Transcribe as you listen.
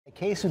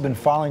Case we've been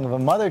following of a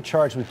mother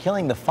charged with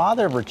killing the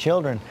father of her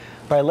children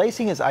by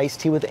lacing his iced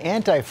tea with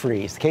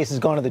antifreeze. The case has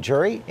gone to the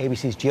jury.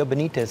 ABC's Gio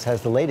Benitez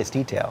has the latest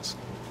details.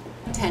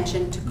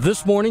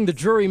 This morning, the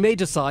jury may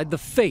decide the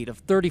fate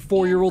of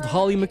 34-year-old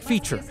Holly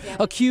McFeeture,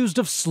 accused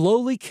of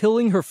slowly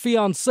killing her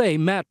fiancé,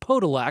 Matt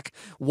Podolak,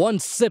 one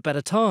sip at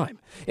a time.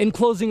 In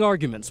closing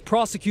arguments,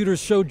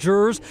 prosecutors showed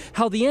jurors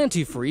how the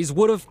antifreeze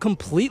would have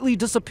completely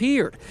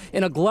disappeared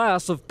in a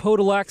glass of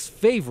Podolak's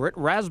favorite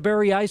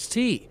raspberry iced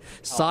tea.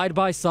 Side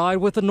by side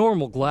with a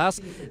normal glass,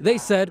 they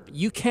said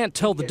you can't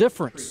tell the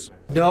difference.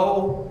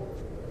 No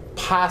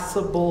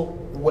possible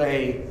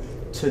way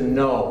to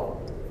know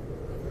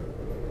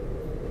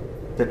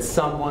that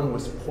someone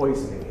was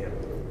poisoning him.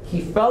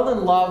 He fell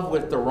in love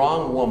with the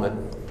wrong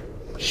woman.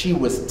 She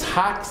was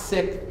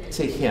toxic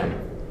to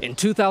him. In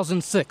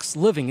 2006,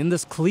 living in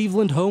this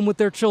Cleveland home with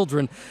their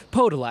children,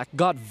 Podolak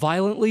got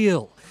violently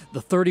ill.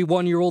 The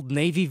 31-year-old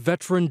Navy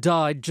veteran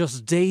died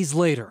just days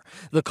later.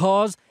 The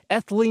cause?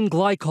 Ethylene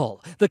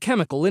glycol, the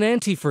chemical in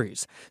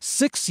antifreeze.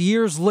 6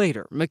 years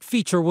later,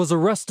 McFeeture was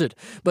arrested,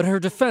 but her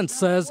defense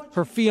says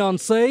her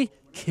fiancé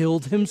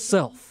killed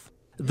himself.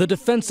 The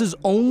defense's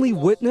only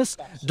witness,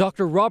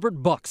 Dr.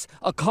 Robert Bucks,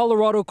 a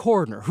Colorado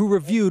coroner who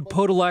reviewed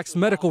Podolak's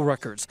medical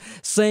records,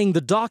 saying the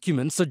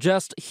documents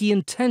suggest he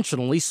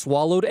intentionally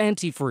swallowed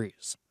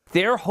antifreeze.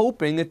 They're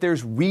hoping that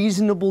there's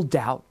reasonable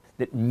doubt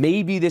that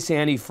maybe this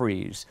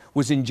antifreeze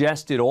was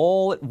ingested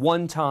all at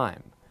one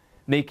time,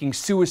 making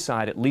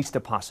suicide at least a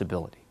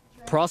possibility.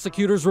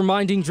 Prosecutors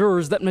reminding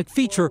jurors that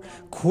McFeeture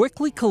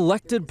quickly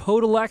collected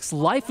Podolak's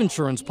life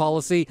insurance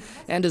policy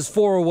and his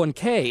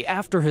 401k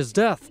after his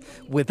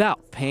death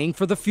without paying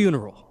for the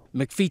funeral.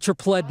 McFeeture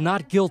pled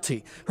not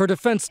guilty. Her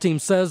defense team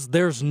says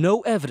there's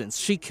no evidence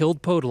she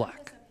killed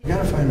Podolak. You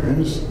gotta find her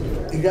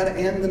innocent. You gotta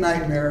end the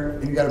nightmare,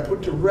 and you gotta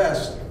put to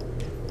rest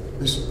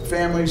this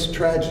family's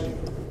tragedy.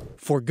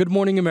 For Good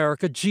Morning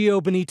America,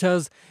 Gio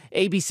Benitez,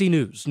 ABC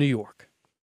News, New York.